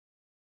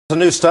A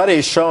new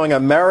study showing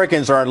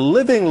Americans are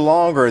living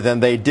longer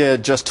than they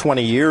did just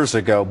 20 years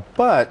ago,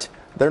 but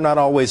they're not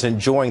always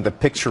enjoying the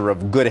picture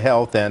of good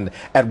health, and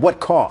at what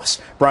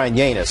cost. Brian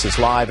Yanis is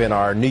live in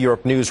our New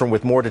York newsroom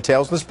with more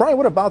details. Brian,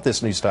 what about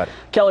this new study?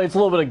 Kelly, it's a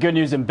little bit of good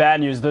news and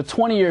bad news. The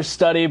 20-year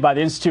study by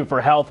the Institute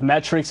for Health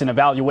Metrics and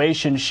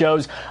Evaluation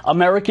shows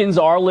Americans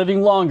are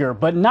living longer,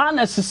 but not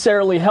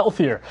necessarily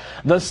healthier.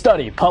 The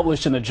study,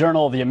 published in the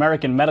Journal of the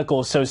American Medical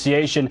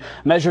Association,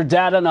 measured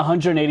data in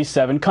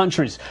 187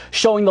 countries,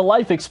 showing the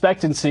life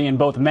expectancy in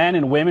both men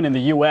and women in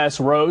the U.S.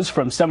 rose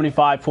from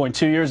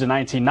 75.2 years in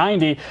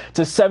 1990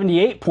 to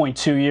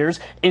 78.2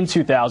 years in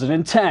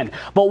 2010.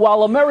 But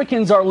while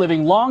Americans are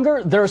living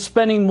longer, they're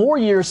spending more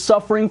years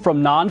suffering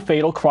from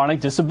non-fatal chronic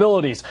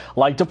disabilities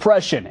like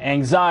depression,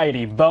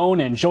 anxiety, bone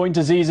and joint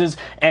diseases,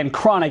 and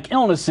chronic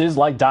illnesses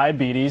like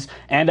diabetes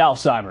and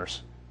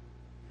Alzheimer's.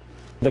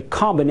 The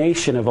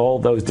combination of all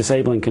those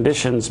disabling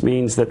conditions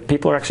means that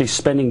people are actually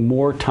spending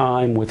more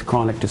time with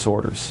chronic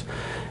disorders.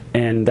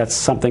 And that's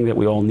something that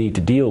we all need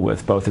to deal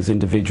with, both as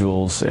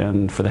individuals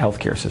and for the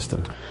healthcare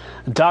system.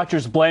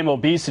 Doctors blame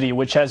obesity,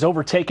 which has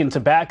overtaken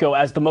tobacco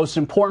as the most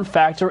important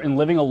factor in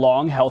living a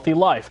long, healthy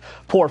life.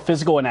 Poor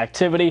physical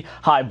inactivity,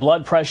 high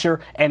blood pressure,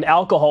 and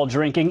alcohol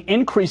drinking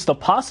increase the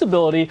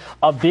possibility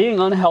of being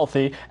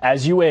unhealthy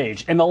as you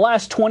age. In the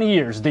last 20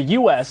 years, the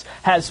U.S.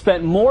 has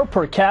spent more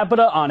per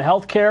capita on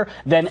health care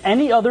than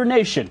any other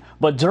nation.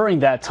 But during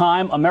that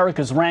time,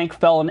 America's rank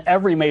fell in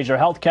every major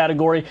health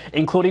category,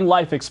 including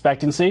life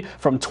expectancy,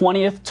 from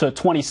 20th to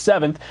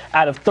 27th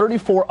out of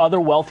 34 other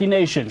wealthy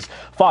nations.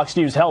 Fox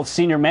News Health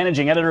Senior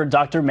Managing Editor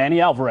Dr.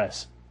 Manny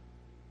Alvarez.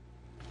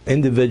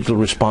 Individual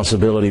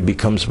responsibility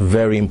becomes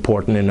very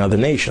important in other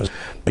nations.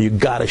 You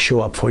got to show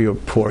up for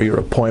your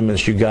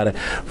appointments. You got to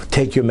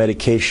take your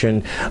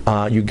medication.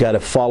 You got to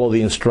follow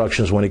the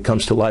instructions when it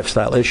comes to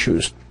lifestyle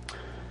issues.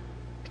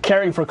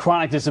 Caring for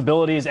chronic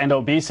disabilities and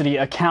obesity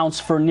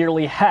accounts for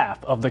nearly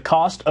half of the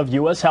cost of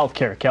U.S. health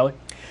care. Kelly?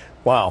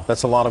 Wow,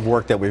 that's a lot of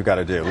work that we've got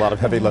to do. A lot of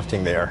heavy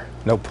lifting there.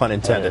 No pun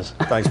intended.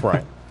 Thanks,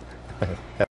 Brian.